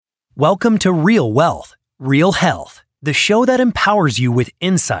Welcome to Real Wealth, Real Health, the show that empowers you with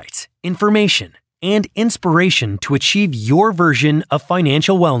insights, information, and inspiration to achieve your version of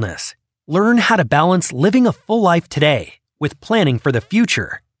financial wellness. Learn how to balance living a full life today with planning for the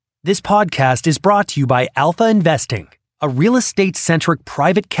future. This podcast is brought to you by Alpha Investing, a real estate-centric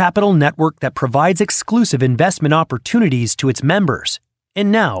private capital network that provides exclusive investment opportunities to its members.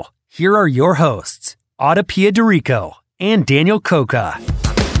 And now, here are your hosts, Ada Piederico and Daniel Coca.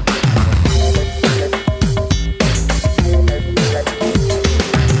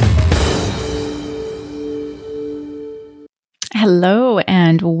 Hello,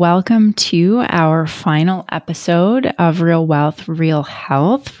 and welcome to our final episode of Real Wealth, Real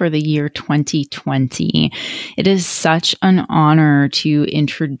Health for the year 2020. It is such an honor to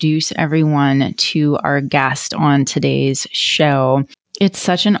introduce everyone to our guest on today's show. It's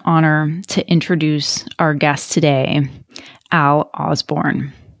such an honor to introduce our guest today, Al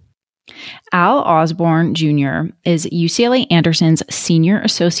Osborn. Al Osborn Jr. is UCLA Anderson's Senior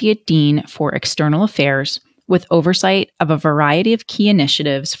Associate Dean for External Affairs, with oversight of a variety of key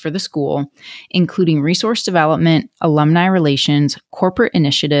initiatives for the school, including resource development, alumni relations, corporate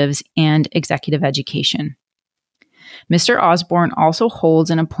initiatives, and executive education. Mr. Osborn also holds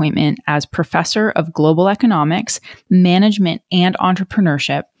an appointment as Professor of Global Economics, Management, and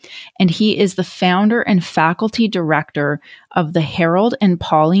Entrepreneurship, and he is the founder and faculty director of the Harold and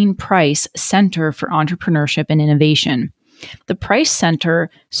Pauline Price Center for Entrepreneurship and Innovation. The Price Center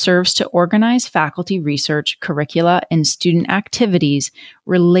serves to organize faculty research, curricula, and student activities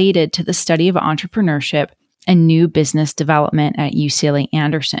related to the study of entrepreneurship and new business development at UCLA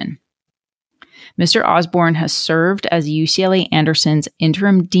Anderson. Mr. Osborn has served as UCLA Anderson's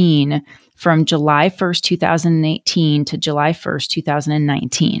interim dean from July 1st, 2018 to July 1st,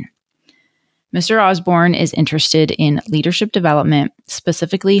 2019. Mr. Osborn is interested in leadership development,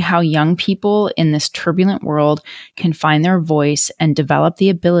 specifically how young people in this turbulent world can find their voice and develop the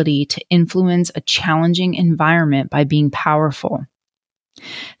ability to influence a challenging environment by being powerful.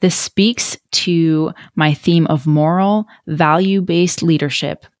 This speaks to my theme of moral, value-based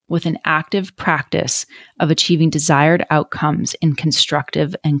leadership with an active practice of achieving desired outcomes in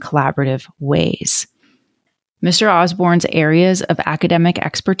constructive and collaborative ways. Mr. Osborn's areas of academic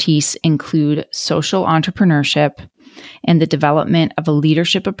expertise include social entrepreneurship and the development of a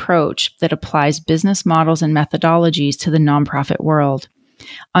leadership approach that applies business models and methodologies to the nonprofit world.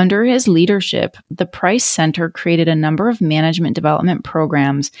 Under his leadership, the Price Center created a number of management development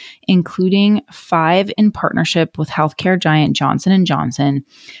programs, including 5 in partnership with healthcare giant Johnson & Johnson,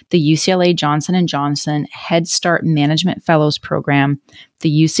 the UCLA Johnson & Johnson Head Start Management Fellows Program,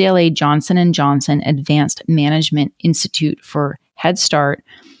 the UCLA Johnson & Johnson Advanced Management Institute for Head Start,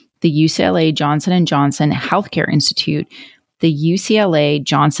 the UCLA Johnson & Johnson Healthcare Institute, the UCLA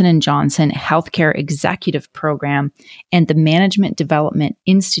Johnson & Johnson Healthcare Executive Program, and the Management Development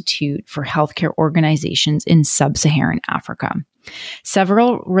Institute for Healthcare Organizations in Sub-Saharan Africa.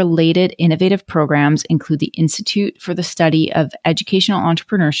 Several related innovative programs include the Institute for the Study of Educational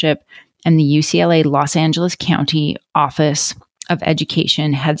Entrepreneurship and the UCLA Los Angeles County Office of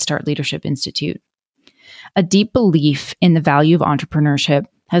Education Head Start Leadership Institute. A deep belief in the value of entrepreneurship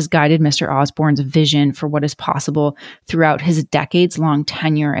has guided Mr. Osborn's vision for what is possible throughout his decades-long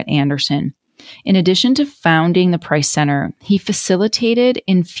tenure at Anderson. In addition to founding the Price Center, he facilitated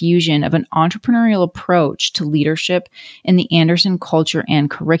infusion of an entrepreneurial approach to leadership in the Anderson culture and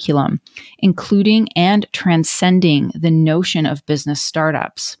curriculum, including and transcending the notion of business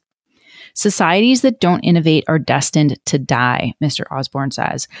startups. Societies that don't innovate are destined to die, Mr. Osborn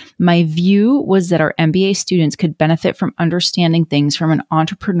says. My view was that our MBA students could benefit from understanding things from an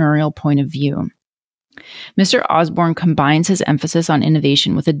entrepreneurial point of view. Mr. Osborn combines his emphasis on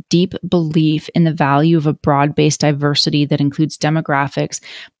innovation with a deep belief in the value of a broad-based diversity that includes demographics,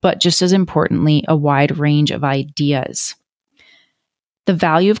 but just as importantly, a wide range of ideas. The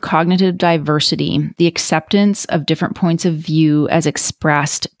value of cognitive diversity, the acceptance of different points of view as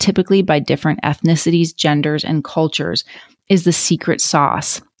expressed typically by different ethnicities, genders, and cultures, is the secret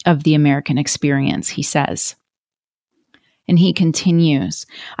sauce of the American experience, he says. And he continues,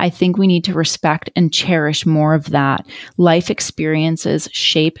 I think we need to respect and cherish more of that. Life experiences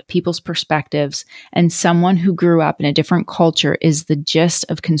shape people's perspectives, and someone who grew up in a different culture is the gist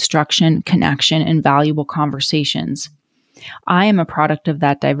of construction, connection, and valuable conversations. I am a product of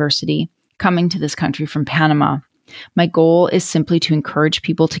that diversity, coming to this country from Panama. My goal is simply to encourage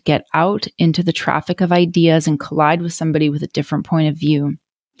people to get out into the traffic of ideas and collide with somebody with a different point of view.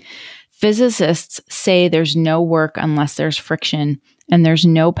 Physicists say there's no work unless there's friction, and there's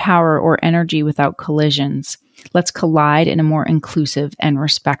no power or energy without collisions. Let's collide in a more inclusive and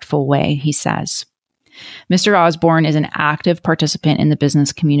respectful way, he says. Mr. Osborne is an active participant in the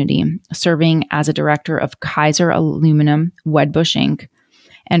business community, serving as a director of Kaiser Aluminum, Wedbush Inc.,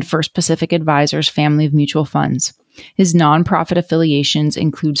 and First Pacific Advisors family of mutual funds. His nonprofit affiliations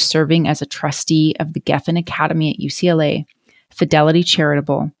include serving as a trustee of the Geffen Academy at UCLA, Fidelity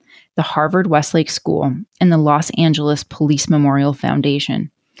Charitable, the Harvard Westlake School, and the Los Angeles Police Memorial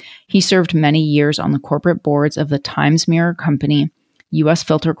Foundation. He served many years on the corporate boards of the Times Mirror Company, U.S.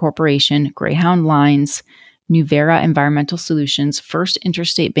 Filter Corporation, Greyhound Lines, Nuvera Environmental Solutions, First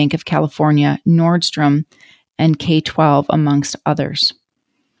Interstate Bank of California, Nordstrom, and K-12, amongst others.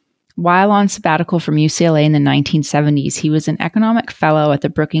 While on sabbatical from UCLA in the 1970s, he was an economic fellow at the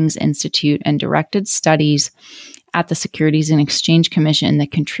Brookings Institute and directed studies at the Securities and Exchange Commission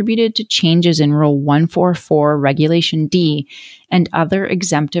that contributed to changes in Rule 144, Regulation D, and other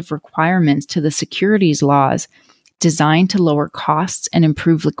exemptive requirements to the securities laws designed to lower costs and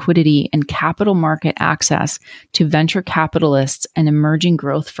improve liquidity and capital market access to venture capitalists and emerging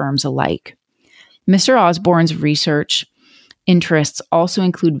growth firms alike. Mr. Osborne's research interests also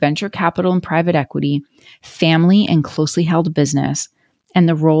include venture capital and private equity, family and closely held business, and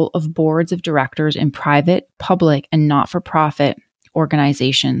the role of boards of directors in private, public, and not-for-profit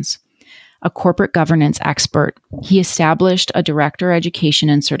organizations. A corporate governance expert, he established a director education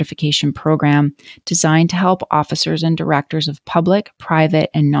and certification program designed to help officers and directors of public, private,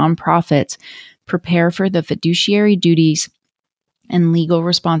 and nonprofits prepare for the fiduciary duties and legal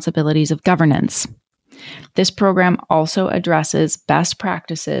responsibilities of governance. This program also addresses best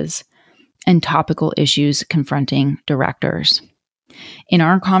practices and topical issues confronting directors. In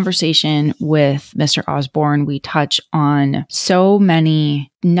our conversation with Mr. Osborne, we touch on so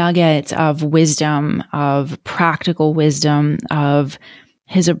many nuggets of wisdom, of practical wisdom, of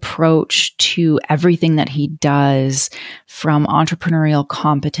his approach to everything that he does, from entrepreneurial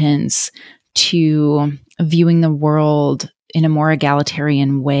competence to viewing the world in a more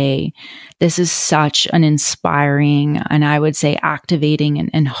egalitarian way. This is such an inspiring and I would say activating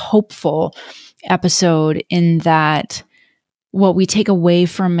and hopeful episode, in that what we take away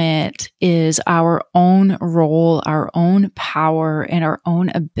from it is our own role, our own power, and our own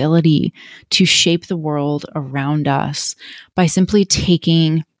ability to shape the world around us by simply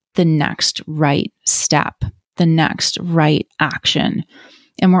taking the next right step, the next right action.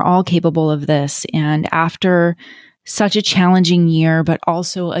 And we're all capable of this. And after such a challenging year, but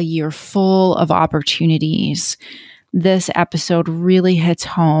also a year full of opportunities, this episode really hits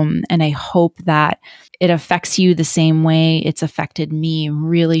home, and I hope that it affects you the same way it's affected me,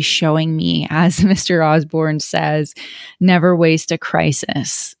 really showing me, as Mr. Osborne says, never waste a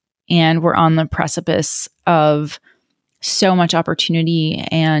crisis. And we're on the precipice of so much opportunity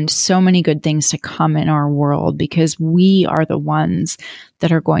and so many good things to come in our world, because we are the ones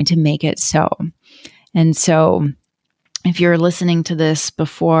that are going to make it so. And so if you're listening to this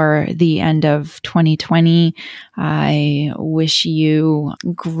before the end of 2020, I wish you a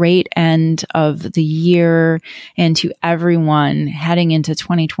great end of the year, and to everyone heading into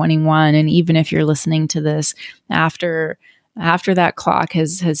 2021. And even if you're listening to this after that clock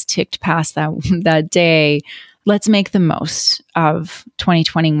has ticked past that day, let's make the most of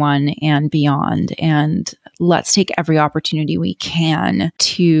 2021 and beyond. And let's take every opportunity we can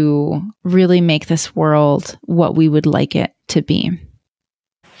to really make this world what we would like it to be.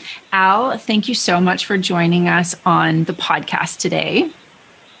 Al, thank you so much for joining us on the podcast today.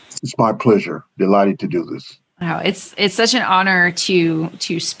 It's my pleasure. Delighted to do this. Wow, it's such an honor to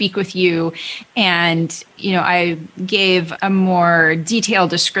speak with you. And, I gave a more detailed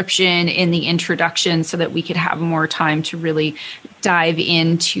description in the introduction so that we could have more time to really dive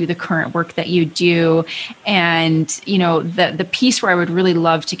into the current work that you do. And, the piece where I would really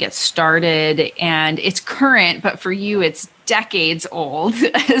love to get started, and it's current, but for you, it's decades old.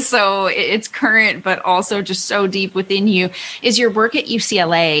 So it's current, but also just so deep within you, is your work at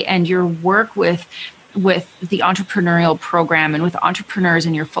UCLA and your work with the entrepreneurial program and with entrepreneurs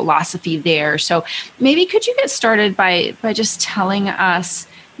and your philosophy there. So maybe could you get started by just telling us,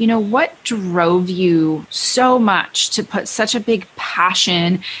 what drove you so much to put such a big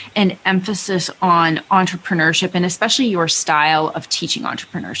passion and emphasis on entrepreneurship, and especially your style of teaching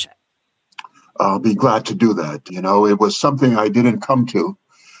entrepreneurship? I'll be glad to do that. It was something I didn't come to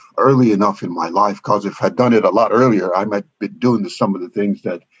early enough in my life, because if I'd done it a lot earlier, I might be doing some of the things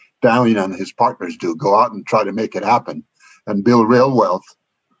that Dowling and his partners do: go out and try to make it happen and build real wealth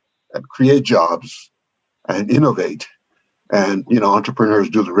and create jobs and innovate And, entrepreneurs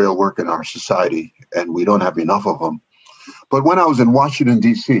do the real work in our society, and we don't have enough of them. But when I was in Washington,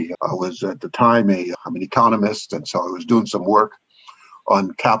 D.C., I was at the time I'm an economist, and so I was doing some work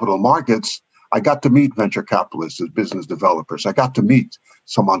on capital markets. I got to meet venture capitalists as business developers. I got to meet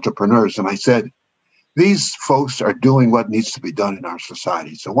some entrepreneurs, and I said, these folks are doing what needs to be done in our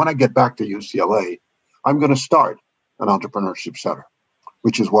society. So when I get back to UCLA, I'm going to start an entrepreneurship center,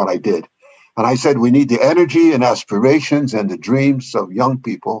 which is what I did. And I said, we need the energy and aspirations and the dreams of young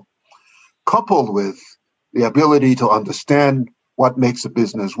people, coupled with the ability to understand what makes a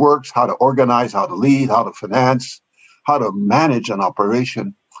business work, how to organize, how to lead, how to finance, how to manage an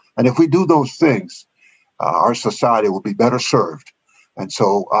operation. And if we do those things, our society will be better served. And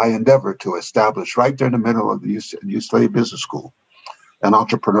so I endeavored to establish right there in the middle of the UCLA Business School an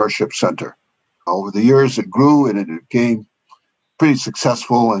entrepreneurship center. Over the years, it grew and it became pretty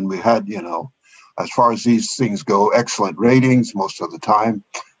successful. And we had, as far as these things go, excellent ratings most of the time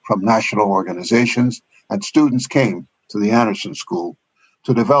from national organizations. And students came to the Anderson School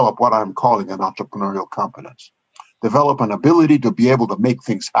to develop what I'm calling an entrepreneurial competence, develop an ability to be able to make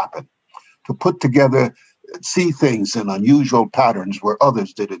things happen, to put together, see things in unusual patterns where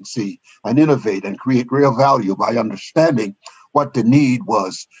others didn't see, and innovate and create real value by understanding what the need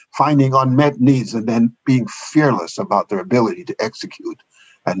was, finding unmet needs, and then being fearless about their ability to execute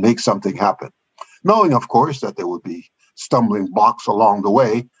and make something happen. Knowing, of course, that there would be stumbling blocks along the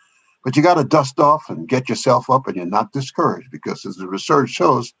way, but you got to dust off and get yourself up, and you're not discouraged, because as the research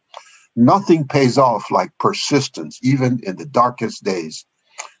shows, nothing pays off like persistence, even in the darkest days.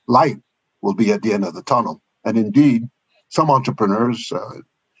 Light will be at the end of the tunnel. And indeed, some entrepreneurs,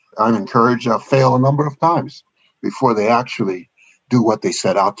 I'm encouraged, fail a number of times before they actually do what they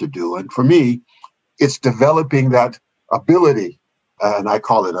set out to do. And for me, it's developing that ability, and I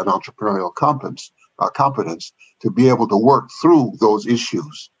call it an entrepreneurial competence, to be able to work through those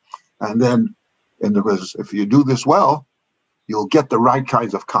issues. And then if you do this well, you'll get the right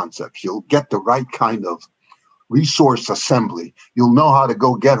kinds of concepts. You'll get the right kind of resource assembly. You'll know how to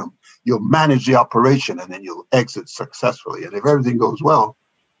go get them. You'll manage the operation, and then you'll exit successfully. And if everything goes well,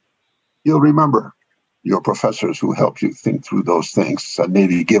 you'll remember your professors who helped you think through those things and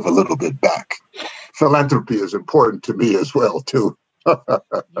maybe give a little bit back. Philanthropy is important to me as well, too.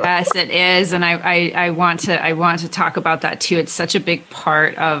 Yes, it is, and I want to talk about that too. It's such a big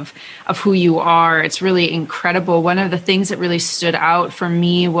part of who you are. It's really incredible. One of the things that really stood out for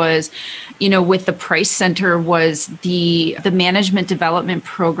me was, with the Price Center, was the management development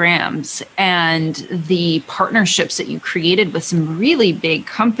programs and the partnerships that you created with some really big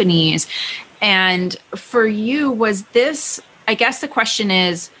companies. And for you, was this? I guess the question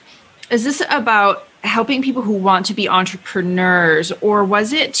is this about helping people who want to be entrepreneurs, or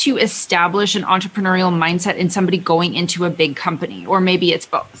was it to establish an entrepreneurial mindset in somebody going into a big company, or maybe it's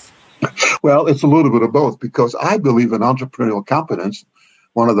both? Well, it's a little bit of both, because I believe in entrepreneurial competence.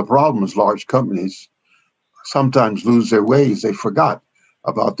 One of the problems large companies sometimes lose their ways. They forgot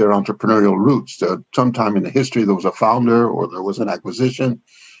about their entrepreneurial roots. Sometime in the history, there was a founder or there was an acquisition,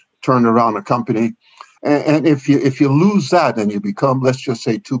 turned around a company. And if you lose that and you become, let's just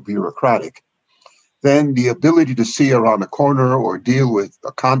say, too bureaucratic, then the ability to see around the corner or deal with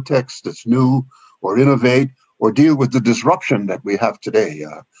a context that's new or innovate or deal with the disruption that we have today.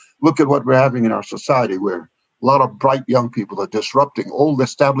 Look at what we're having in our society, where a lot of bright young people are disrupting old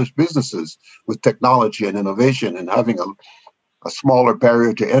established businesses with technology and innovation and having a smaller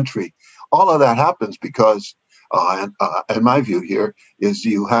barrier to entry. All of that happens because, in my view here, is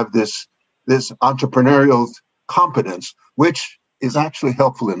you have this entrepreneurial competence, which is actually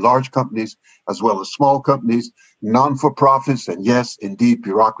helpful in large companies as well as small companies, non-for-profits, and yes, indeed,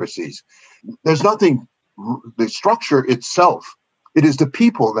 bureaucracies. There's nothing, the structure itself, it is the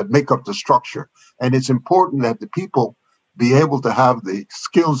people that make up the structure. And it's important that the people be able to have the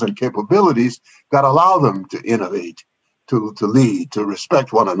skills and capabilities that allow them to innovate, to lead, to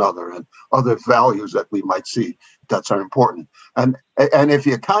respect one another, and other values that we might see that are important. And if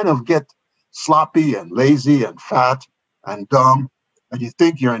you kind of get sloppy and lazy and fat and dumb, and you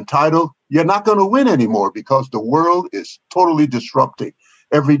think you're entitled, you're not going to win anymore, because the world is totally disrupting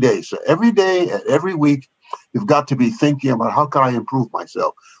every day. So every day and every week, you've got to be thinking about, how can I improve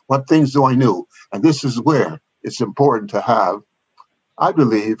myself? What things do I know? And this is where it's important to have, I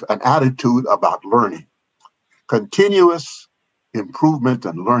believe, an attitude about learning. Continuous improvement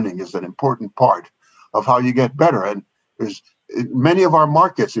and learning is an important part of how you get better. And there's many of our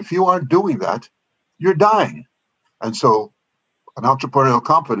markets, if you aren't doing that, you're dying. And so an entrepreneurial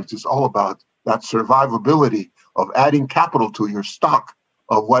competence is all about that survivability of adding capital to your stock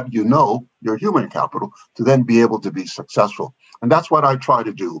of what you know, your human capital, to then be able to be successful. And that's what I try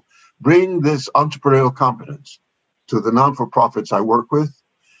to do. Bring this entrepreneurial competence to the non-for-profits I work with.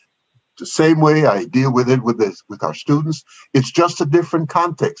 The same way I deal with it with our students. It's just a different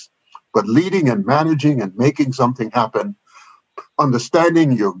context. But leading and managing and making something happen,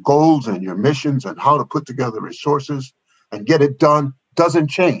 understanding your goals and your missions and how to put together resources and get it done doesn't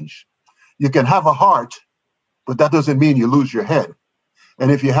change. You can have a heart, but that doesn't mean you lose your head.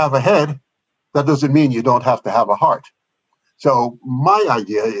 And if you have a head, that doesn't mean you don't have to have a heart. So my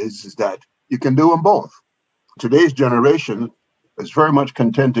idea is that you can do them both. Today's generation is very much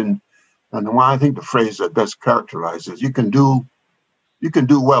content in, and I think the phrase that best characterizes, you can do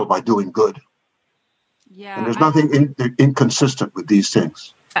well by doing good. Yeah. And there's nothing inconsistent with these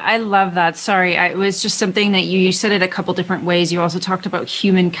things. I love that. Sorry, it was just something that you said it a couple different ways. You also talked about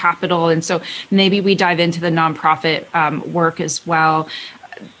human capital. And so maybe we dive into the nonprofit work as well,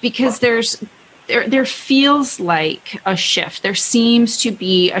 because there feels like a shift. There seems to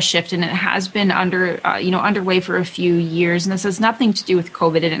be a shift, and it has been underway for a few years. And this has nothing to do with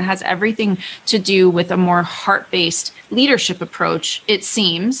COVID, and it has everything to do with a more heart-based leadership approach, it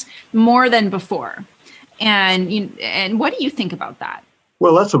seems, more than before. And what do you think about that?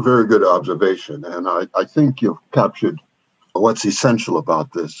 Well, that's a very good observation. And I think you've captured what's essential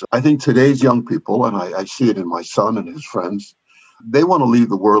about this. I think today's young people, and I see it in my son and his friends, they want to leave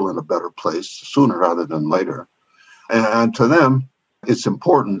the world in a better place sooner rather than later. And to them, it's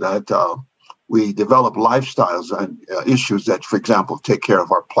important that we develop lifestyles and issues that, for example, take care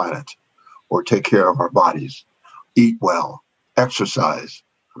of our planet or take care of our bodies, eat well, exercise,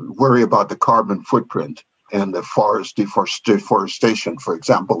 worry about the carbon footprint and the forest deforestation, for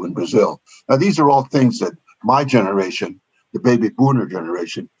example, in Brazil. Now, these are all things that my generation, the baby boomer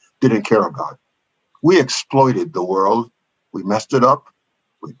generation, didn't care about. We exploited the world. We messed it up.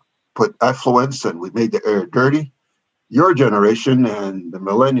 We put effluents and we made the air dirty. Your generation and the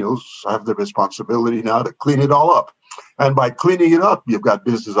millennials have the responsibility now to clean it all up. And by cleaning it up, you've got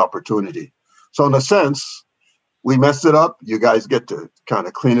business opportunity. So in a sense, we messed it up. You guys get to kind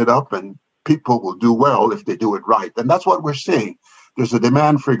of clean it up, and people will do well if they do it right. And that's what we're seeing. There's a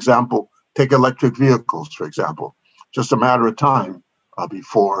demand, for example, take electric vehicles, for example. Just a matter of time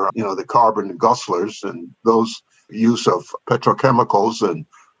before, the carbon guzzlers and those use of petrochemicals and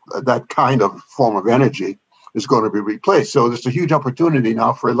that kind of form of energy is going to be replaced. So there's a huge opportunity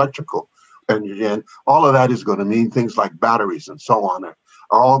now for electrical energy. And all of that is going to mean things like batteries and so on are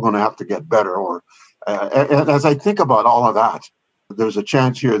all going to have to get better. And as I think about all of that, there's a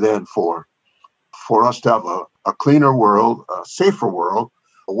chance here then for us to have a cleaner world, a safer world,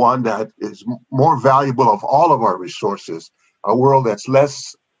 one that is more valuable of all of our resources, a world that's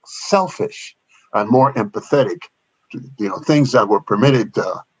less selfish and more empathetic. Things that were permitted,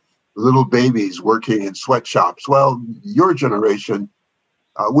 little babies working in sweatshops. Well, your generation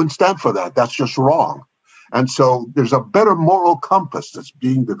wouldn't stand for that. That's just wrong. And so there's a better moral compass that's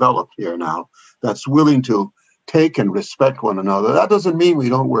being developed here now that's willing to take and respect one another. That doesn't mean we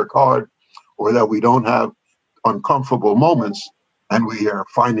don't work hard or that we don't have uncomfortable moments. And we are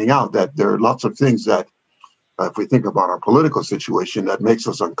finding out that there are lots of things that, if we think about our political situation, that makes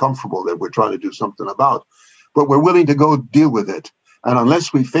us uncomfortable, that we're trying to do something about. But we're willing to go deal with it. And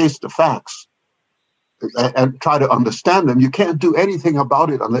unless we face the facts and try to understand them, you can't do anything about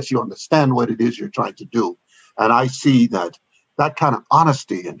it unless you understand what it is you're trying to do. And I see that kind of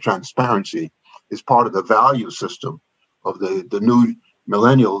honesty and transparency is part of the value system of the new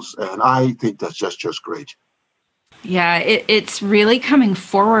millennials. And I think that's just great. Yeah, it's really coming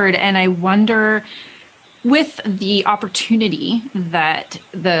forward. And I wonder, with the opportunity that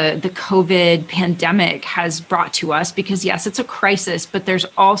the COVID pandemic has brought to us, because yes, it's a crisis, but there's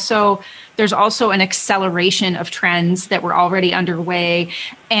also an acceleration of trends that were already underway.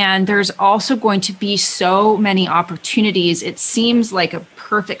 And there's also going to be so many opportunities. It seems like a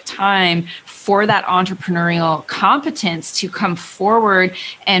perfect time for that entrepreneurial competence to come forward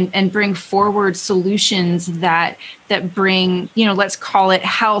and bring forward solutions that bring, let's call it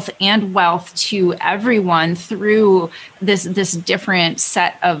health and wealth to everyone through this different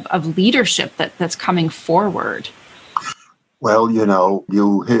set of leadership that's coming forward. Well,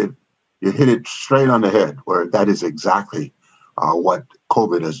 you hit it straight on the head, where that is exactly what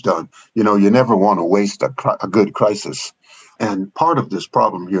COVID has done. You never want to waste a good crisis. And part of this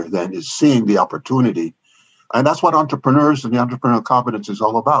problem here then is seeing the opportunity. And that's what entrepreneurs and the entrepreneurial competence is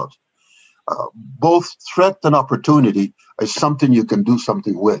all about. Both threat and opportunity is something you can do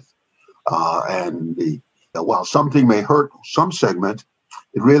something with. While something may hurt some segment,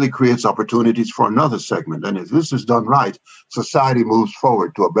 it really creates opportunities for another segment. And if this is done right, society moves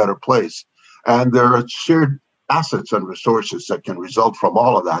forward to a better place. And there are shared assets and resources that can result from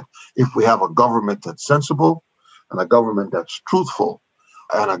all of that if we have a government that's sensible and a government that's truthful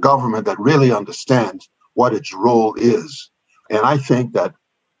and a government that really understands what its role is. And I think that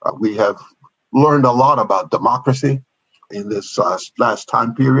we have learned a lot about democracy in this last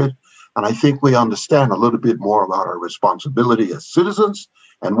time period. And I think we understand a little bit more about our responsibility as citizens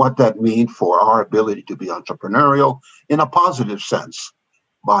and what that means for our ability to be entrepreneurial in a positive sense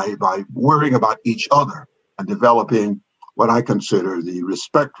by worrying about each other and developing what I consider the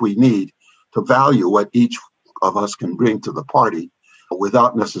respect we need to value what each of us can bring to the party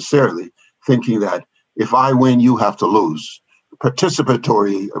without necessarily thinking that if I win, you have to lose.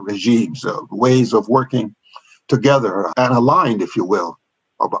 Participatory regimes, ways of working together and aligned, if you will,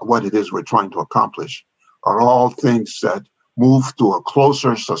 about what it is we're trying to accomplish are all things that move to a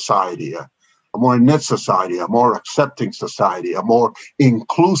closer society, a more knit society, a more accepting society, a more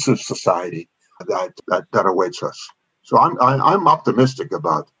inclusive society that awaits us. So I'm optimistic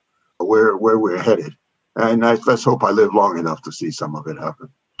about where we're headed, and let's hope I live long enough to see some of it happen.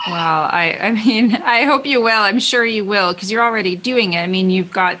 Well, I mean, I hope you will. I'm sure you will, because you're already doing it. I mean,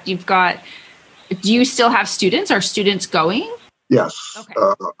 you've got. Do you still have students? Are students going? Yes, okay.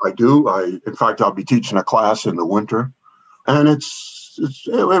 I do. In fact, I'll be teaching a class in the winter, and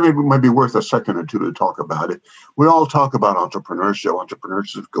it might be worth a second or two to talk about it. We all talk about entrepreneurship.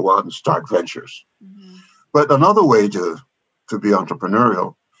 Entrepreneurs go out and start ventures. Mm-hmm. But another way to be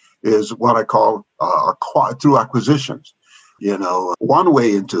entrepreneurial is what I call through acquisitions. You know, one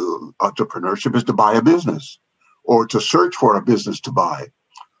way into entrepreneurship is to buy a business or to search for a business to buy.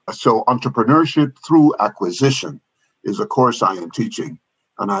 So entrepreneurship through acquisition is a course I am teaching.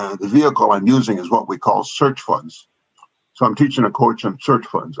 And the vehicle I'm using is what we call search funds. So I'm teaching a course on search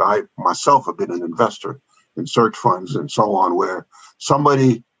funds. I myself have been an investor in search funds and so on, where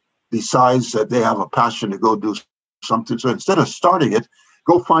somebody decides that they have a passion to go do something. So instead of starting it,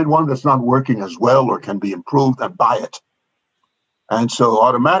 go find one that's not working as well or can be improved and buy it. And so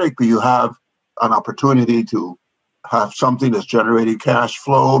automatically you have an opportunity to have something that's generating cash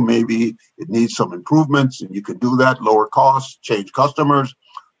flow. Maybe it needs some improvements, and you can do that, lower costs, change customers,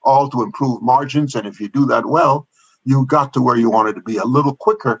 all to improve margins. And if you do that well, you got to where you wanted to be a little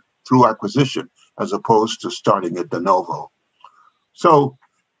quicker through acquisition as opposed to starting at de novo. So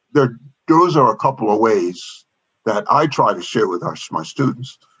those are a couple of ways that I try to share with my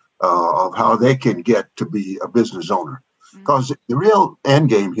students of how they can get to be a business owner. Because the real end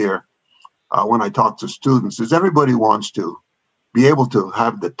game here, when I talk to students, is everybody wants to be able to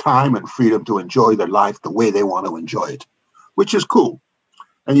have the time and freedom to enjoy their life the way they want to enjoy it, which is cool.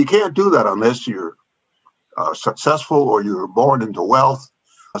 And you can't do that unless you're successful or you're born into wealth.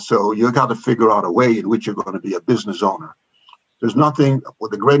 So you got to figure out a way in which you're going to be a business owner. There's nothing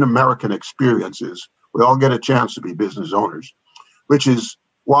with the great American experience is we all get a chance to be business owners, which is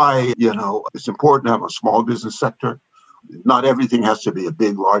why, it's important to have a small business sector. Not everything has to be a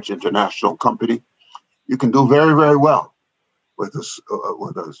big, large international company. You can do very, very well with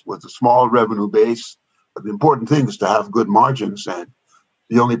a small revenue base. But the important thing is to have good margins, and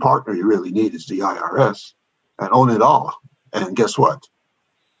the only partner you really need is the IRS, and own it all. And guess what?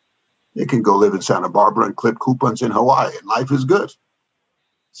 You can go live in Santa Barbara and clip coupons in Hawaii, and life is good.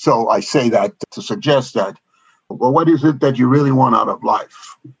 So I say that to suggest that, well, what is it that you really want out of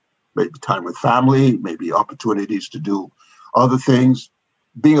life? Maybe time with family, maybe opportunities to do other things.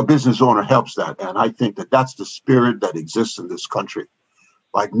 Being a business owner helps that. And I think that that's the spirit that exists in this country.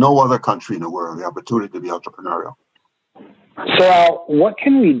 Like no other country in the world, the opportunity to be entrepreneurial. So what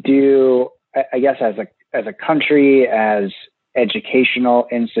can we do, I guess, as a country, as educational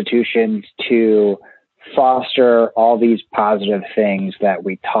institutions to foster all these positive things that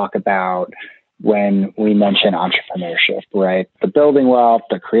we talk about when we mention entrepreneurship, right? The building wealth,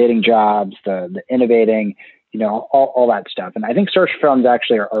 the creating jobs, the innovating, all that stuff. And I think search funds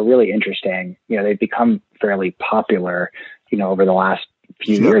actually are really interesting. They've become fairly popular, over the last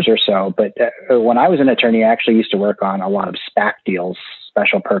few years or so. But when I was an attorney, I actually used to work on a lot of SPAC deals,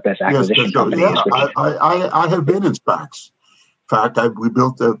 special purpose acquisition companies. Yeah, I have been in SPACs. In fact, we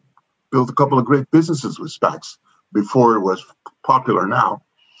built a couple of great businesses with SPACs before it was popular now.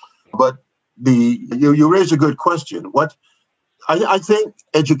 But you raise a good question. What I think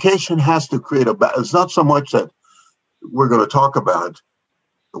education has to create it's not so much that we're going to talk about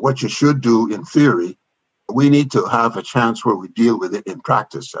what you should do in theory. We need to have a chance where we deal with it in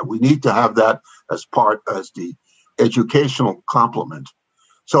practice. And we need to have that as the educational complement.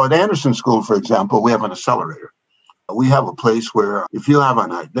 So at Anderson School, for example, we have an accelerator We have a place where if you have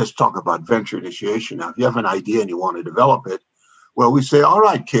let's talk about venture initiation now. If you have an idea and you want to develop it, well, we say, all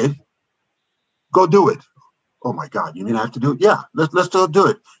right, kid, go do it. Oh my God, you mean I have to do it? Yeah, let's do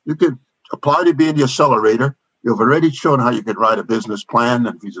it. You could apply to be in the accelerator. You've already shown how you could write a business plan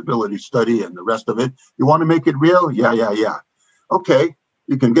and feasibility study and the rest of it. You want to make it real? Yeah. Okay,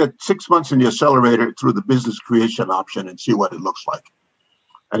 you can get 6 months in the accelerator through the business creation option and see what it looks like.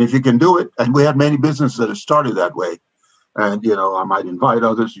 And if you can do it, and we have many businesses that have started that way, and I might invite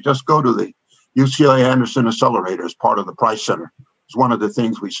others. You just go to the UCLA Anderson Accelerator as part of the Price Center. It's one of the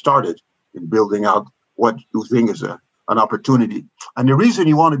things we started in building out what you think is an opportunity. And the reason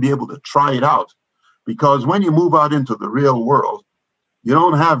you want to be able to try it out, because when you move out into the real world, you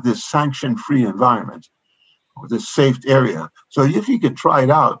don't have this sanction-free environment or this safe area. So if you can try it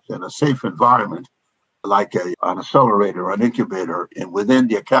out in a safe environment, like an accelerator or an incubator within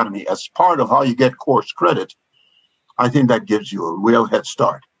the academy as part of how you get course credit, I think that gives you a real head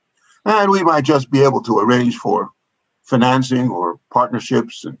start. And we might just be able to arrange for financing or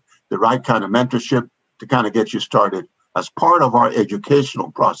partnerships and the right kind of mentorship to kind of get you started as part of our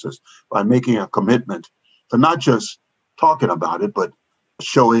educational process by making a commitment to not just talking about it, but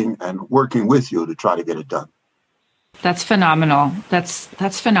showing and working with you to try to get it done. That's phenomenal.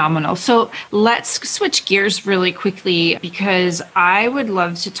 That's phenomenal. So let's switch gears really quickly, because I would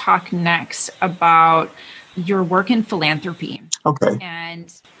love to talk next about your work in philanthropy. Okay.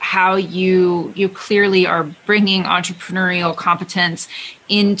 And how you clearly are bringing entrepreneurial competence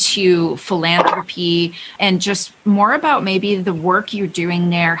into philanthropy, and just more about maybe the work you're doing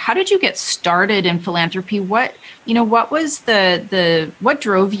there. How did you get started in philanthropy? What was what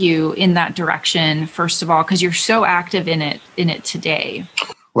drove you in that direction, first of all, because you're so active in it today?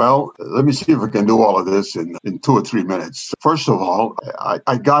 Well, let me see if I can do all of this in 2 or 3 minutes. First of all,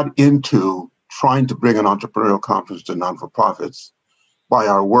 I got into trying to bring an entrepreneurial conference to non-for-profits by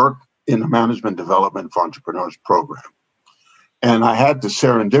our work in the Management Development for Entrepreneurs program. And I had the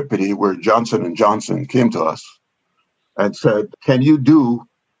serendipity where Johnson & Johnson came to us and said, can you do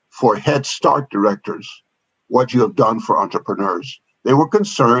for Head Start directors what you have done for entrepreneurs? They were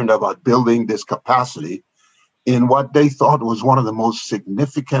concerned about building this capacity in what they thought was one of the most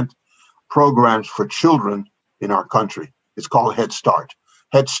significant programs for children in our country. It's called Head Start.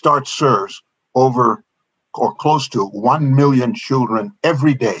 Head Start serves over or close to 1 million children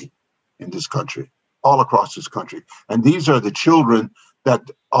every day in this country, all across this country. And these are the children that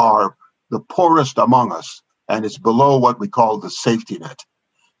are the poorest among us, and it's below what we call the safety net.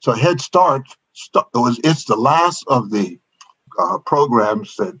 So Head Start, it's the last of the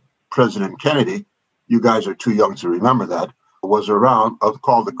programs that President Kennedy, you guys are too young to remember that, was around,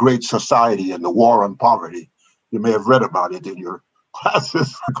 called the Great Society and the War on Poverty. You may have read about it in your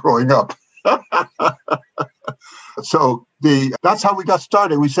classes growing up. So that's how we got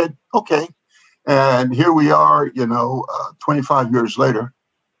started. We said, okay. And here we are, 25 years later.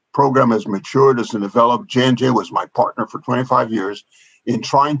 Program has matured, has developed. J&J was my partner for 25 years in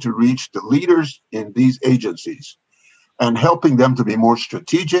trying to reach the leaders in these agencies and helping them to be more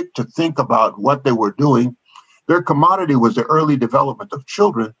strategic, to think about what they were doing. Their commodity was the early development of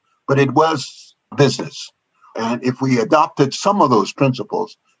children, but it was business. And if we adopted some of those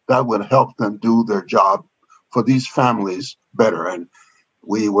principles, that would help them do their job for these families better. And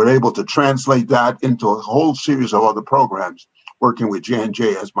we were able to translate that into a whole series of other programs, working with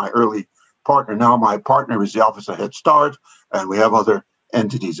J&J as my early partner. Now my partner is the Office of Head Start, and we have other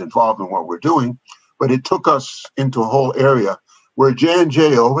entities involved in what we're doing. But it took us into a whole area where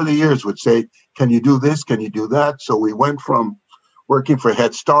J&J over the years would say, can you do this? Can you do that? So we went from working for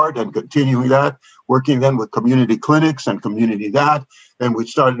Head Start and continuing that, working then with community clinics and community that. And we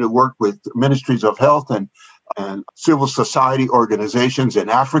started to work with ministries of health and civil society organizations in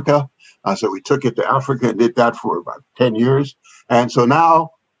Africa. So we took it to Africa and did that for about 10 years. And so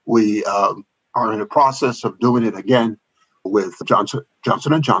now we are in the process of doing it again with Johnson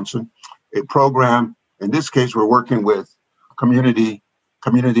 & Johnson, a program. In this case, we're working with community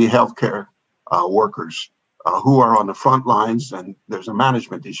healthcare workers who are on the front lines, and there's a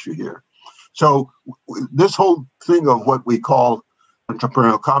management issue here. So this whole thing of what we call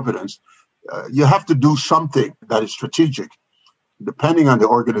entrepreneurial competence, you have to do something that is strategic. Depending on the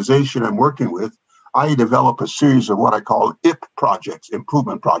organization I'm working with, I develop a series of what I call IP projects,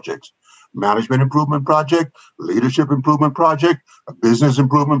 improvement projects, management improvement project, leadership improvement project, a business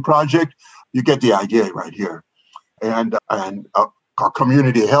improvement project. You get the idea right here. And our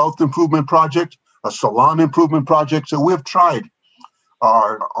community health improvement project, a salon improvement project. So we've tried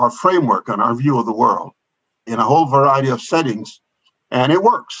our framework and our view of the world in a whole variety of settings, and it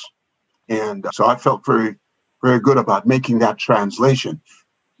works. And so I felt very very good about making that translation,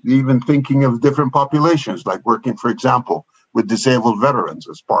 even thinking of different populations, like working, for example, with disabled veterans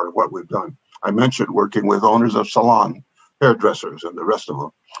as part of what we've done. I mentioned working with owners of salon, hairdressers, and the rest of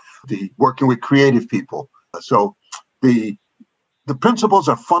them, working with creative people. So the principles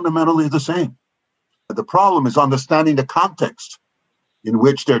are fundamentally the same. The problem is understanding the context in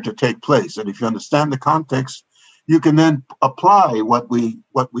which they're to take place. And if you understand the context, you can then apply what we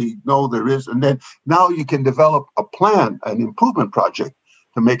know there is. And then now you can develop a plan, an improvement project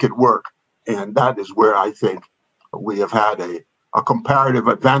to make it work. And that is where I think we have had a comparative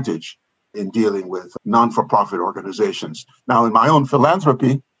advantage in dealing with non-for-profit organizations. Now, in my own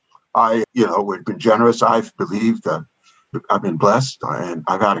philanthropy, we've been generous. I've believed that I've been blessed, and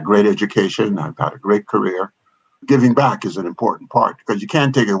I've had a great education. I've had a great career. Giving back is an important part because you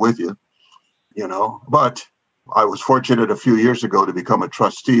can't take it with you, But I was fortunate a few years ago to become a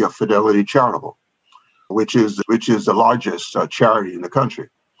trustee of Fidelity Charitable, which is the largest charity in the country.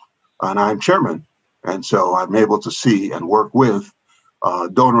 And I'm chairman. And so I'm able to see and work with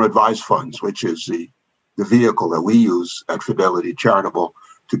donor advised funds, which is the vehicle that we use at Fidelity Charitable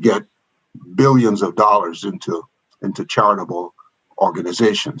to get billions of dollars into charitable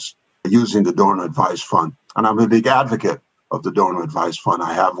organizations using the donor advised fund. And I'm a big advocate of the donor advised fund.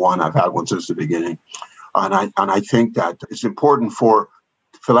 I have one. I've had one since the beginning. And I think that it's important for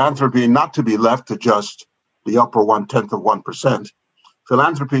philanthropy not to be left to just the upper 0.1%.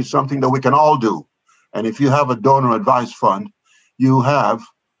 Philanthropy is something that we can all do. And if you have a donor advised fund, you have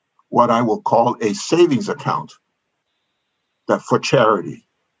what I will call a savings account that for charity,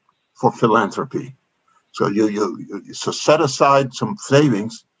 for philanthropy. So you set aside some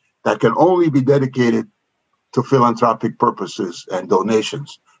savings that can only be dedicated to philanthropic purposes and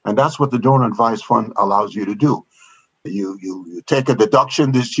donations. And that's what the donor advised fund allows you to do. You take a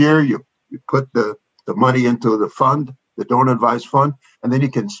deduction this year, you put the money into the fund, the donor advised fund, and then you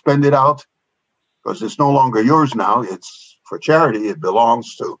can spend it out because it's no longer yours now. It's for charity. It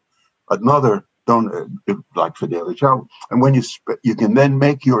belongs to another donor, like Fidelity Charitable. And when you can then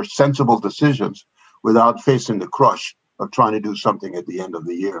make your sensible decisions without facing the crush of trying to do something at the end of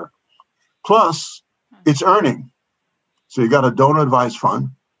the year. Plus, it's earning. So you got a donor advised fund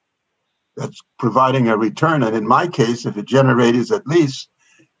that's providing a return. And in my case, if it generates at least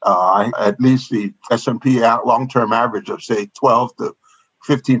the S&P long-term average of, say, 12 to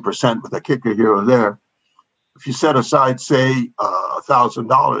 15% with a kicker here or there, if you set aside, say,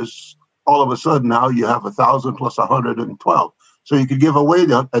 $1,000, all of a sudden now you have 1,000 plus 112. So you could give away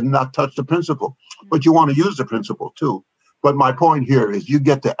that and not touch the principal. But you want to use the principal too. But my point here is you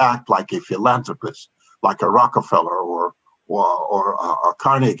get to act like a philanthropist, like a Rockefeller or a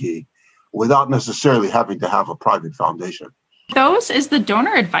Carnegie, without necessarily having to have a private foundation. Is the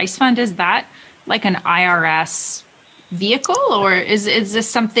donor advice fund, is that like an IRS vehicle, or is this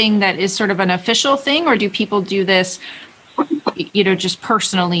something that is sort of an official thing, or do people do this, just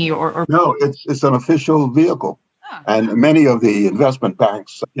personally or? No, it's an official vehicle. And many of the investment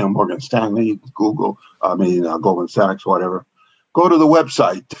banks, Morgan Stanley, Goldman Sachs, whatever, go to the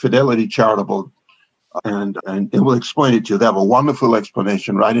website, Fidelity Charitable, and it will explain it to you. They have a wonderful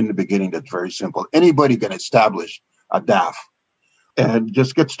explanation right in the beginning that's very simple. Anybody can establish a DAF and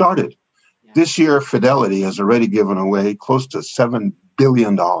just get started. Yeah. This year, Fidelity has already given away close to $7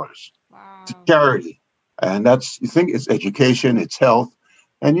 billion to charity. And it's education, it's health.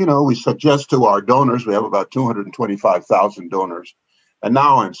 And, we suggest to our donors, we have about 225,000 donors. And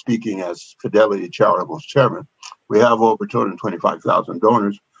now I'm speaking as Fidelity Charitable's chairman. We have over 225,000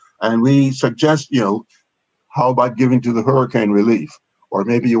 donors. And we suggest, how about giving to the hurricane relief? Or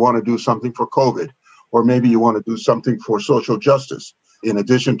maybe you want to do something for COVID. Or maybe you want to do something for social justice, in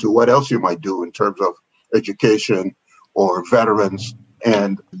addition to what else you might do in terms of education or veterans.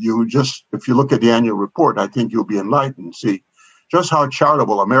 And if you look at the annual report, I think you'll be enlightened and see just how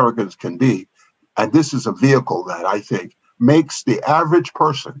charitable Americans can be. And this is a vehicle that I think makes the average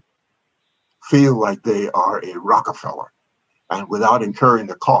person feel like they are a Rockefeller and without incurring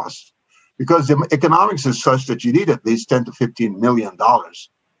the cost. Because the economics is such that you need at least $10 to $15 million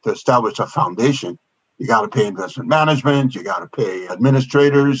to establish a foundation. You got to pay investment management, you got to pay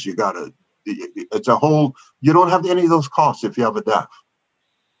administrators, you don't have any of those costs if you have a DAF.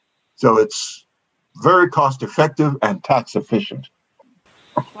 So it's very cost effective and tax efficient.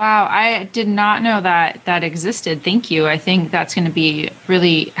 Wow, I did not know that existed. Thank you. I think that's going to be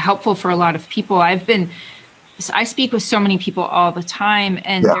really helpful for a lot of people. I speak with so many people all the time,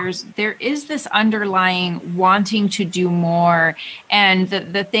 and there is this underlying wanting to do more. And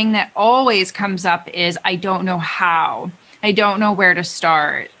the thing that always comes up is, I don't know how. I don't know where to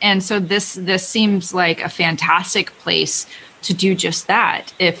start. And so this seems like a fantastic place to do just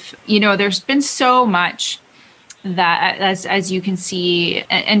that. If, there's been so much that as you can see,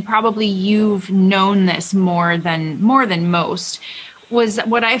 and probably you've known this more than most, was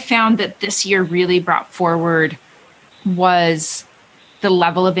what I found that this year really brought forward was the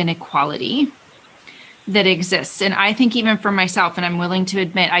level of inequality that exists. And I think even for myself, and I'm willing to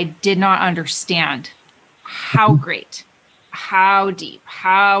admit, I did not understand how great, how deep,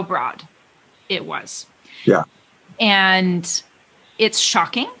 how broad it was. Yeah. And it's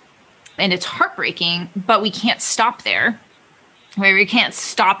shocking and it's heartbreaking, but we can't stop there. Where we can't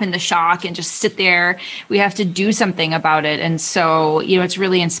stop in the shock and just sit there. We have to do something about it. And so, it's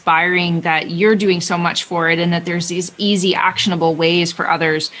really inspiring that you're doing so much for it and that there's these easy, actionable ways for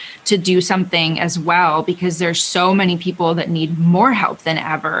others to do something as well, because there's so many people that need more help than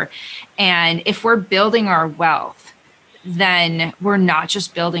ever. And if we're building our wealth, then we're not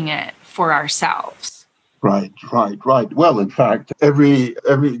just building it for ourselves. Right. Well, in fact, every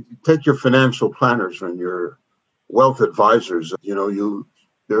take your financial planners and your wealth advisors, there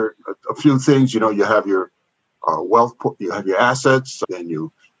are a few things, you have your wealth, you have your assets, and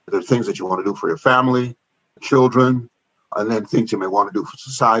there are things that you want to do for your family, children, and then things you may want to do for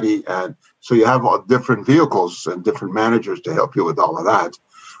society. And so you have all different vehicles and different managers to help you with all of that.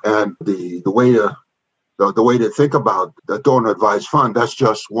 And the way to think about the donor advised fund, that's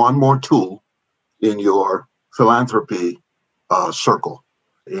just one more tool in your philanthropy circle.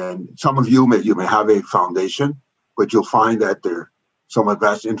 And some of you may have a foundation, but you'll find that they're somewhat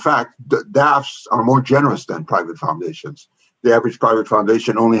vast. In fact, the DAFs are more generous than private foundations. The average private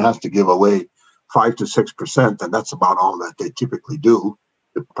foundation only has to give away 5 to 6%, and that's about all that they typically do,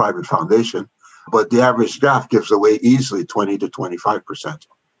 the private foundation. But the average DAF gives away easily 20 to 25%.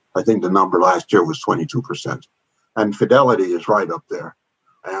 I think the number last year was 22%. And Fidelity is right up there.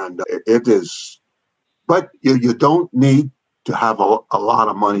 And it is, but you don't need to have a lot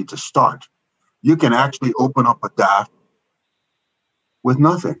of money to start. You can actually open up a DAF with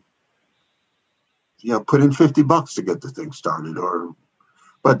nothing. Put in $50 to get the thing started.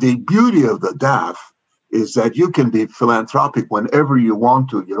 But the beauty of the DAF is that you can be philanthropic whenever you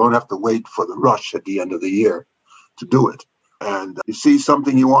want to. You don't have to wait for the rush at the end of the year to do it. And you see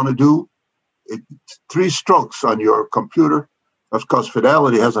something you want to do, 3 strokes on your computer. Of course,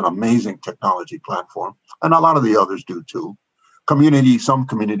 Fidelity has an amazing technology platform, and a lot of the others do too. Some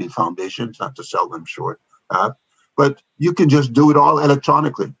community foundations, not to sell them short, but you can just do it all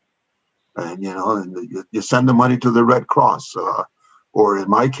electronically. And, you send the money to the Red Cross. Or in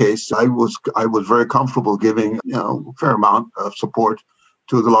my case, I was very comfortable giving, a fair amount of support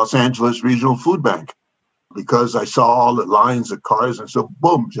to the Los Angeles Regional Food Bank, because I saw all the lines of cars, and so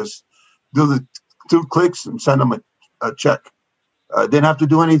boom, just do the 2 clicks and send them a check. Didn't have to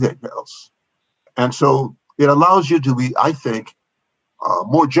do anything else. And so it allows you to be, I think,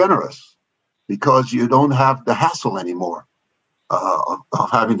 more generous, because you don't have the hassle anymore of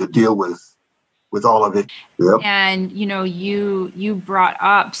having to deal with all of it. Yep. And, you brought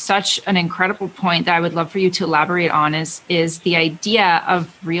up such an incredible point that I would love for you to elaborate on is the idea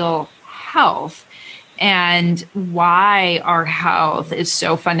of real health and why our health is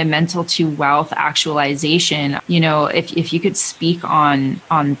so fundamental to wealth actualization. If you could speak on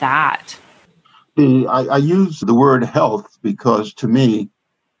that. I use the word health because, to me,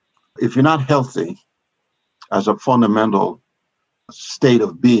 if you're not healthy as a fundamental state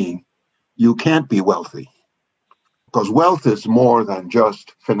of being, you can't be wealthy. Because wealth is more than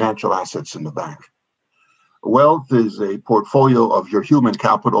just financial assets in the bank. Wealth is a portfolio of your human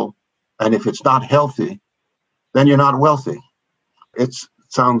capital, and if it's not healthy, then you're not wealthy. It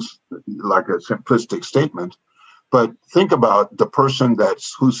sounds like a simplistic statement, but think about the person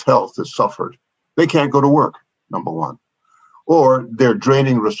whose health has suffered. They can't go to work, number one. Or they're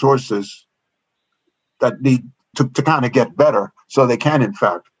draining resources that need to kind of get better so they can, in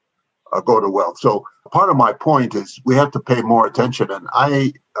fact, go to wealth. So part of my point is we have to pay more attention. And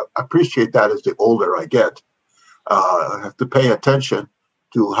I appreciate that as the older I get. I have to pay attention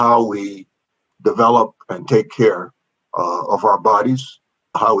to how we develop and take care of our bodies,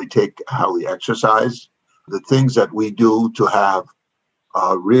 how we exercise, the things that we do to have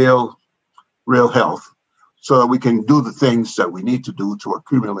real health, so that we can do the things that we need to do to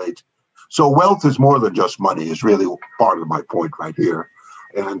accumulate. So wealth is more than just money, is really part of my point right here.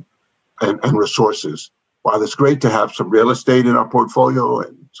 And resources. While it's great to have some real estate in our portfolio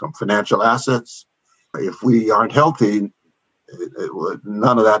and some financial assets, if we aren't healthy,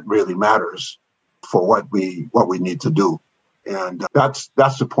 none of that really matters for what we need to do. And that's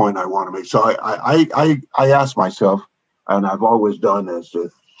the point I want to make. So I ask myself, and I've always done as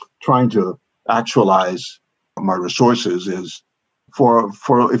trying to actualize my resources is for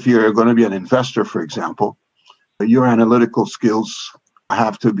if you're going to be an investor, for example, your analytical skills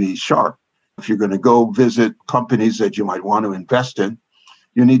have to be sharp. If you're going to go visit companies that you might want to invest in,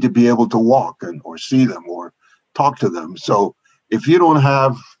 you need to be able to walk or see them or talk to them. So if you don't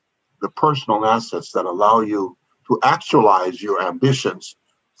have the personal assets that allow you to actualize your ambitions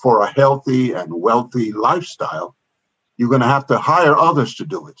for a healthy and wealthy lifestyle, you're going to have to hire others to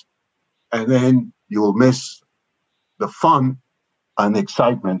do it. And then you will miss the fun and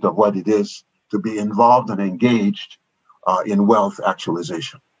excitement of what it is to be involved and engaged in wealth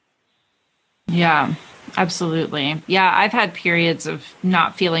actualization. Yeah, absolutely. Yeah, I've had periods of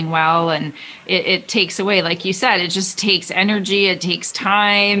not feeling well, and it takes away, like you said, it just takes energy, it takes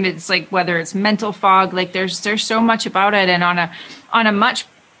time. It's like whether it's mental fog, like there's so much about it. And on a much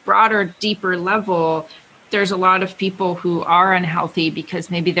broader, deeper level, there's a lot of people who are unhealthy because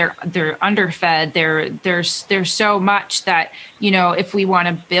maybe they're underfed. There's so much that, if we want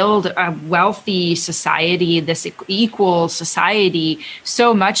to build a wealthy society, this equal society,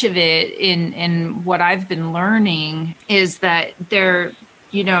 so much of it in what I've been learning is that they're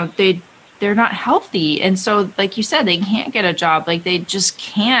not healthy. And so, like you said, they can't get a job. Like they just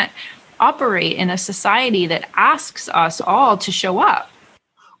can't operate in a society that asks us all to show up.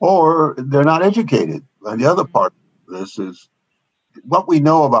 Or they're not educated. And the other part of this is what we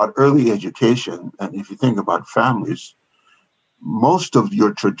know about early education. And if you think about families, most of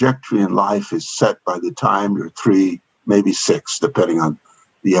your trajectory in life is set by the time you're 3, maybe 6, depending on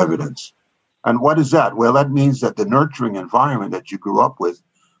the evidence. And what is that? Well, that means that the nurturing environment that you grew up with,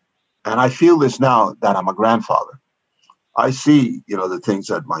 and I feel this now that I'm a grandfather, I see, the things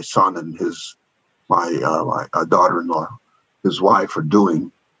that my son and my daughter-in-law, his wife are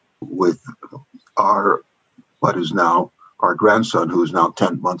doing with what is now our grandson, who is now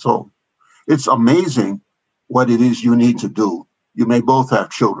 10 months old. It's amazing what it is you need to do. You may both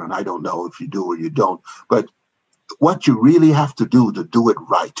have children. I don't know if you do or you don't, but what you really have to do it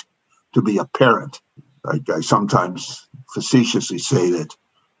right, to be a parent. Like I sometimes facetiously say that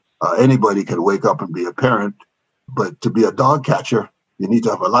anybody can wake up and be a parent, but to be a dog catcher, you need to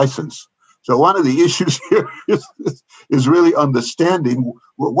have a license. So one of the issues here is really understanding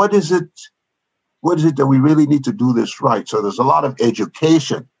what is it that we really need to do this right. So there's a lot of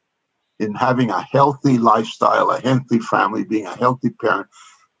education in having a healthy lifestyle, a healthy family, being a healthy parent,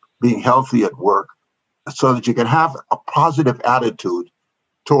 being healthy at work, so that you can have a positive attitude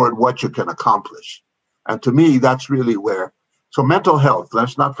toward what you can accomplish. And to me, that's really so mental health,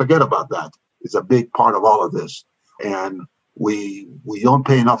 let's not forget about that, is a big part of all of this. And we don't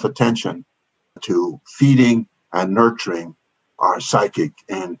pay enough attention to feeding and nurturing our psychic.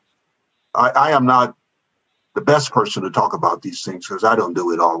 And I am not the best person to talk about these things because I don't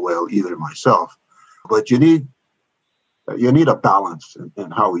do it all well either myself. But you need a balance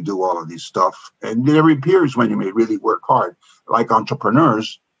in how we do all of these stuff. And there are periods when you may really work hard. Like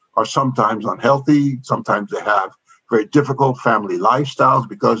entrepreneurs are sometimes unhealthy. Sometimes they have very difficult family lifestyles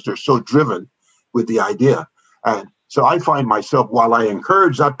because they're so driven with the idea. And so I find myself, while I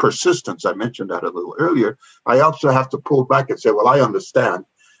encourage that persistence, I mentioned that a little earlier, I also have to pull back and say, well, I understand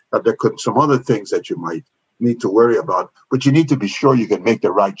that there could be some other things that you might need to worry about, but you need to be sure you can make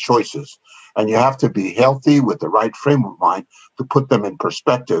the right choices. And you have to be healthy with the right frame of mind to put them in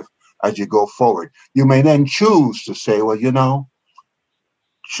perspective as you go forward. You may then choose to say, well,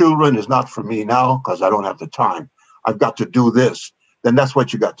 children is not for me now because I don't have the time. I've got to do this. Then that's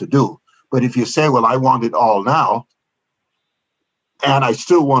what you got to do. But if you say, well, I want it all now, and I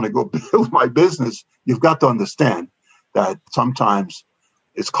still want to go build my business, you've got to understand that sometimes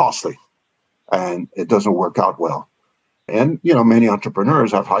it's costly and it doesn't work out well. And, many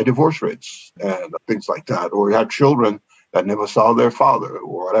entrepreneurs have high divorce rates and things like that, or have children that never saw their father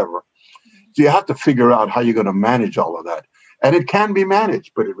or whatever. So you have to figure out how you're going to manage all of that. And it can be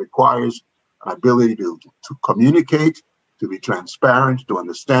managed, but it requires an ability to communicate, to be transparent, to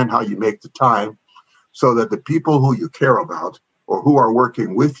understand how you make the time so that the people who you care about or who are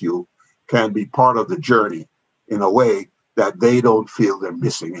working with you can be part of the journey in a way that they don't feel they're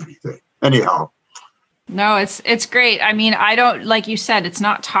missing anything. Anyhow. No, it's great. I mean, I don't, like you said, it's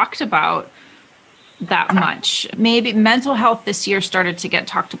not talked about that much. Maybe mental health this year started to get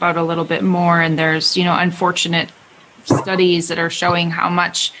talked about a little bit more. And there's, unfortunate studies that are showing how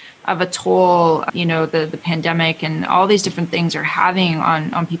much of a toll, the pandemic and all these different things are having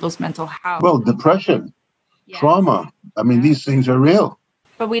on people's mental health. Well, depression, trauma. I mean, these things are real.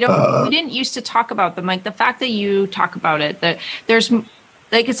 But we didn't used to talk about them. Like the fact that you talk about it, that there's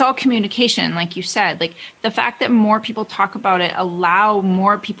Like, it's all communication, like you said. Like, the fact that more people talk about it, allow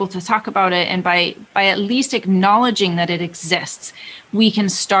more people to talk about it, and by at least acknowledging that it exists, we can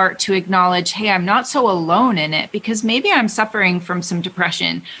start to acknowledge, hey, I'm not so alone in it, because maybe I'm suffering from some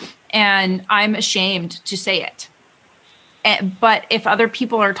depression and I'm ashamed to say it. But if other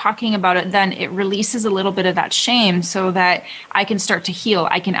people are talking about it, then it releases a little bit of that shame so that I can start to heal.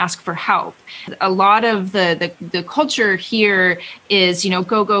 I can ask for help. A lot of the culture here is,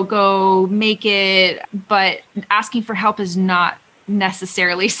 go, go, go, make it. But asking for help is not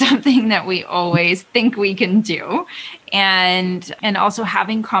necessarily something that we always think we can do. And also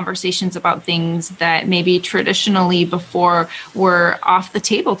having conversations about things that maybe traditionally before were off the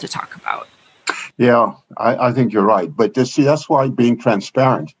table to talk about. Yeah, I think you're right. But see, that's why being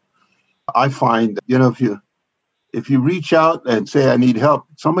transparent, I find, if you reach out and say, I need help,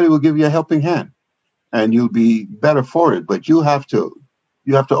 somebody will give you a helping hand and you'll be better for it. But you have to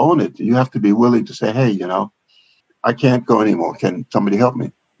own it. You have to be willing to say, hey, I can't go anymore. Can somebody help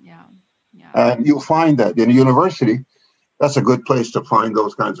me? Yeah. And you'll find that in a university, that's a good place to find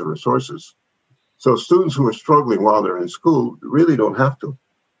those kinds of resources. So students who are struggling while they're in school really don't have to,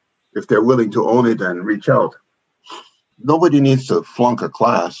 if they're willing to own it and reach out. Nobody needs to flunk a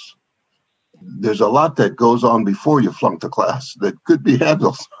class. There's a lot that goes on before you flunk the class that could be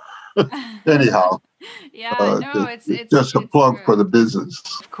handled. Anyhow. It's just a plug for the business.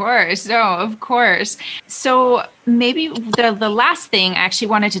 Of course. No, of course. So maybe the last thing, I actually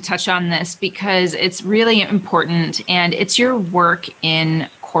wanted to touch on this because it's really important, and it's your work in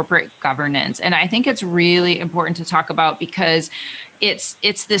corporate governance. And I think it's really important to talk about because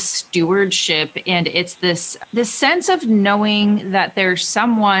it's this stewardship, and it's this sense of knowing that there's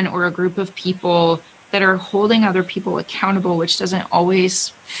someone or a group of people that are holding other people accountable, which doesn't always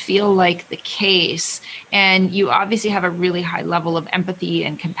feel like the case. And you obviously have a really high level of empathy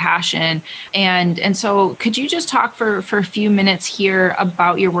and compassion. And so could you just talk for a few minutes here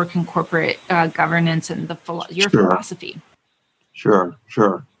about your work in corporate governance and your philosophy? Sure.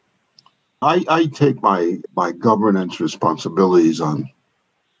 I take my governance responsibilities on,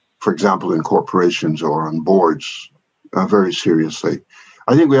 for example, in corporations or on boards very seriously.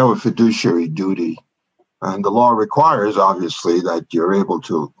 I think we have a fiduciary duty. And the law requires, obviously, that you're able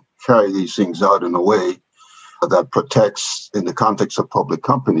to carry these things out in a way that protects, in the context of public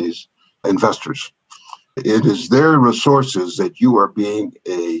companies, investors. It is their resources that you are being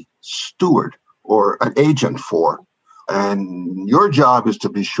a steward or an agent for. And your job is to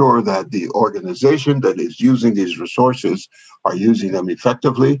be sure that the organization that is using these resources are using them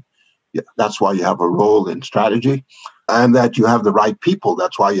effectively. That's why you have a role in strategy. And that you have the right people.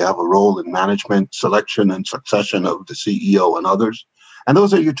 That's why you have a role in management, selection, and succession of the CEO and others. And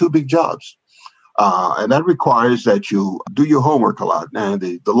those are your two big jobs. And that requires that you do your homework a lot. And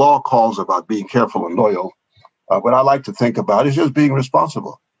the law calls about being careful and loyal. What I like to think about is just being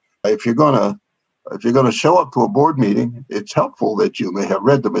responsible. If you're going to show up to a board meeting, it's helpful that you may have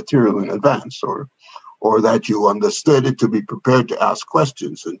read the material in advance, or that you understood it to be prepared to ask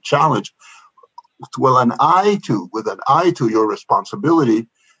questions and challenge. With an eye to your responsibility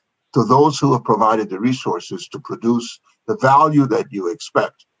to those who have provided the resources to produce the value that you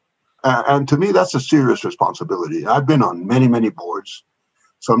expect. And to me, that's a serious responsibility. I've been on many, many boards,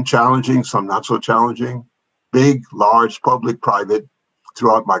 some challenging, some not so challenging, big, large, public, private,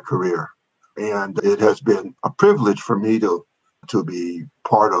 throughout my career. And it has been a privilege for me to be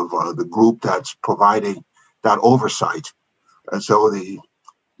part of the group that's providing that oversight. And so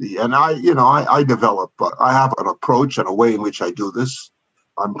I develop, I have an approach and a way in which I do this.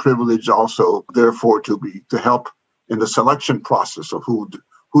 I'm privileged also, therefore, to help in the selection process of who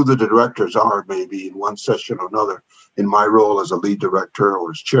the directors are, maybe in one session or another, in my role as a lead director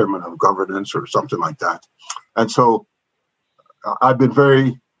or as chairman of governance or something like that. And so I've been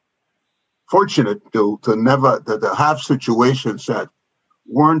very fortunate to have situations that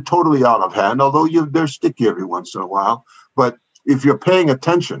weren't totally out of hand, although they're sticky every once in a while. But if you're paying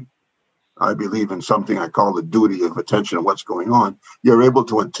attention, I believe in something I call the duty of attention of what's going on, you're able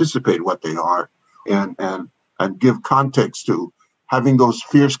to anticipate what they are and give context to having those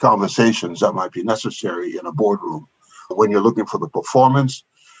fierce conversations that might be necessary in a boardroom. When you're looking for the performance,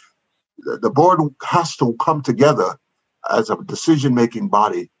 the board has to come together as a decision-making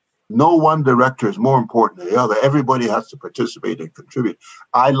body. No one director is more important than the other. Everybody has to participate and contribute.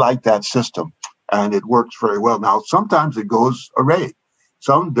 I like that system. And it works very well. Now, sometimes it goes array.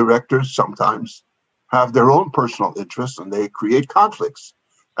 Some directors sometimes have their own personal interests and they create conflicts.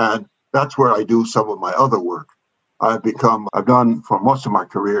 And that's where I do some of my other work. I've done for most of my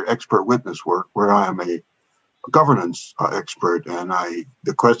career expert witness work, where I am a governance expert, and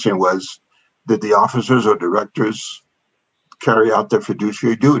the question was, did the officers or directors carry out their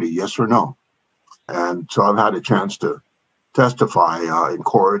fiduciary duty, yes or no? And so I've had a chance to testify in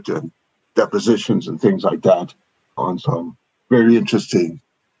court and depositions and things like that on some very interesting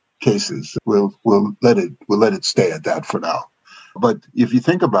cases. We'll let it stay at that for now. But if you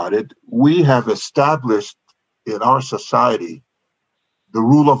think about it, we have established in our society the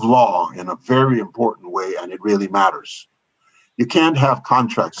rule of law in a very important way, and it really matters. You can't have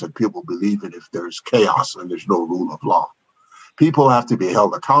contracts that people believe in if there's chaos and there's no rule of law. People have to be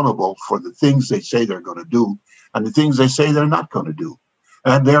held accountable for the things they say they're going to do and the things they say they're not going to do.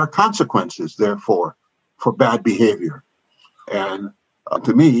 And there are consequences, therefore, for bad behavior. And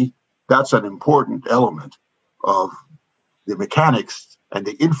to me, that's an important element of the mechanics and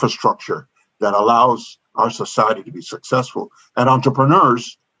the infrastructure that allows our society to be successful, and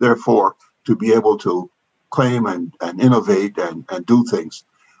entrepreneurs, therefore, to be able to claim and innovate and do things.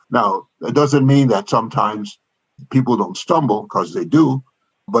 Now, it doesn't mean that sometimes people don't stumble, because they do,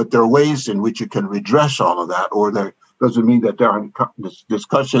 but there are ways in which you can redress all of that, or there doesn't mean that there aren't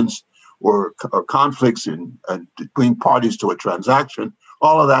discussions or conflicts between parties to a transaction.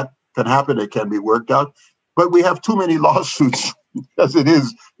 All of that can happen. It can be worked out. But we have too many lawsuits as it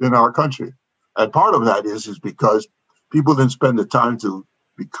is in our country. And part of that is because people didn't spend the time to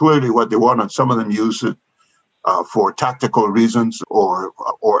be clearly what they want, and some of them use it for tactical reasons or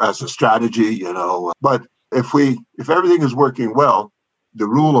as a strategy, But if everything is working well, the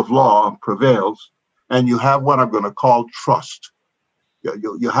rule of law prevails, and you have what I'm going to call trust.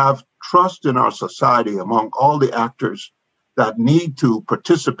 You have trust in our society among all the actors that need to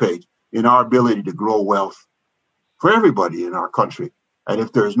participate in our ability to grow wealth for everybody in our country. And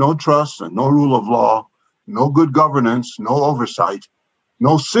if there's no trust and no rule of law, no good governance, no oversight,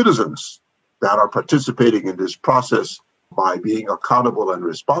 no citizens that are participating in this process by being accountable and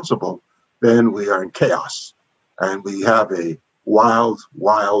responsible, then we are in chaos. And we have a wild,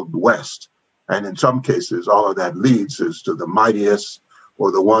 wild west. And in some cases, all of that leads is to the mightiest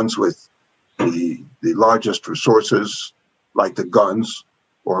or the ones with the largest resources, like the guns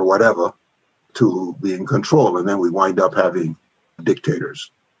or whatever, to be in control. And then we wind up having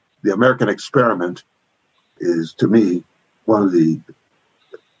dictators. The American experiment is, to me, one of the...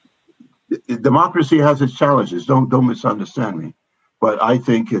 Democracy has its challenges. Don't misunderstand me. But I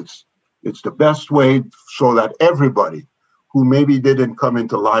think it's the best way so that everybody who maybe didn't come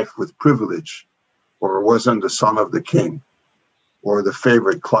into life with privilege or wasn't the son of the king or the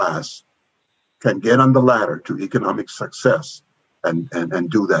favorite class can get on the ladder to economic success and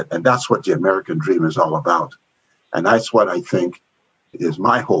do that. And that's what the American dream is all about. And that's what I think is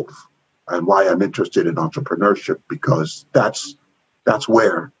my hope and why I'm interested in entrepreneurship, because that's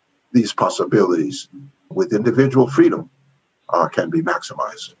where these possibilities with individual freedom can be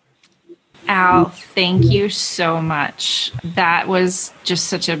maximized. Al, thank you so much. That was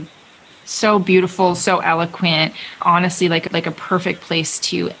just so beautiful, so eloquent, honestly, like a perfect place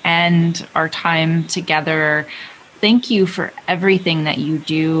to end our time together. Thank you for everything that you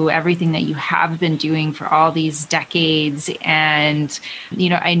do, everything that you have been doing for all these decades. And,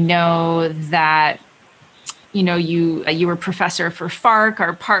 I know that, you were professor for FARC,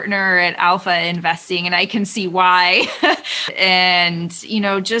 our partner at Alpha Investing, and I can see why. And,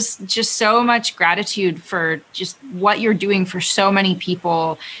 just so much gratitude for just what you're doing for so many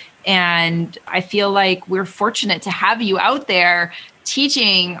people. And I feel like we're fortunate to have you out there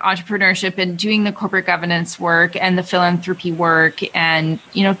teaching entrepreneurship and doing the corporate governance work and the philanthropy work. And,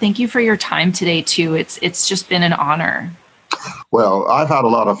 thank you for your time today too. It's just been an honor. Well, I've had a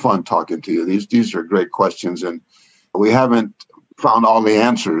lot of fun talking to you. These are great questions, and we haven't found all the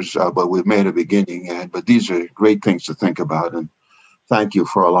answers, but we've made a beginning. But these are great things to think about. And thank you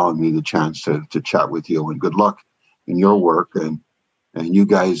for allowing me the chance to chat with you. And good luck in your work. And you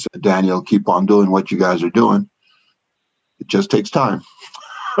guys, Daniel, keep on doing what you guys are doing. It just takes time.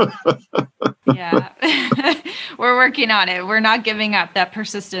 Yeah, we're working on it. We're not giving up. That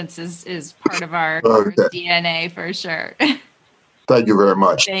persistence is part of our DNA for sure. Thank you very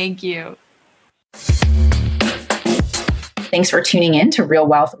much. Thank you. Thanks for tuning in to Real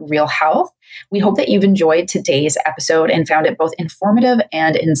Wealth, Real Health. We hope that you've enjoyed today's episode and found it both informative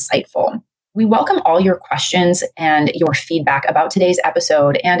and insightful. We welcome all your questions and your feedback about today's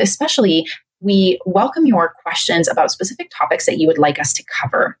episode, and especially we welcome your questions about specific topics that you would like us to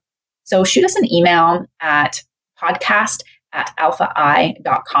cover. So shoot us an email at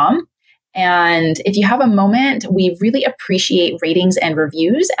podcast@alphai.com. And if you have a moment, we really appreciate ratings and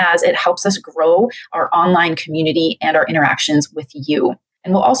reviews, as it helps us grow our online community and our interactions with you.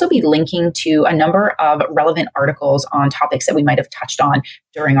 And we'll also be linking to a number of relevant articles on topics that we might have touched on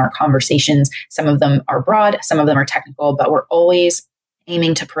during our conversations. Some of them are broad, some of them are technical, but we're always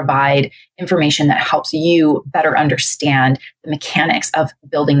aiming to provide information that helps you better understand the mechanics of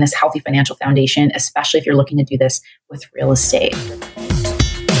building this healthy financial foundation, especially if you're looking to do this with real estate.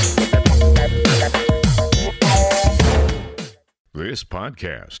 This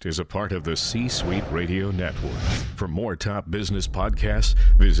podcast is a part of the C-Suite Radio Network. For more top business podcasts,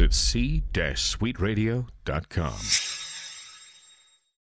 visit c-suiteradio.com.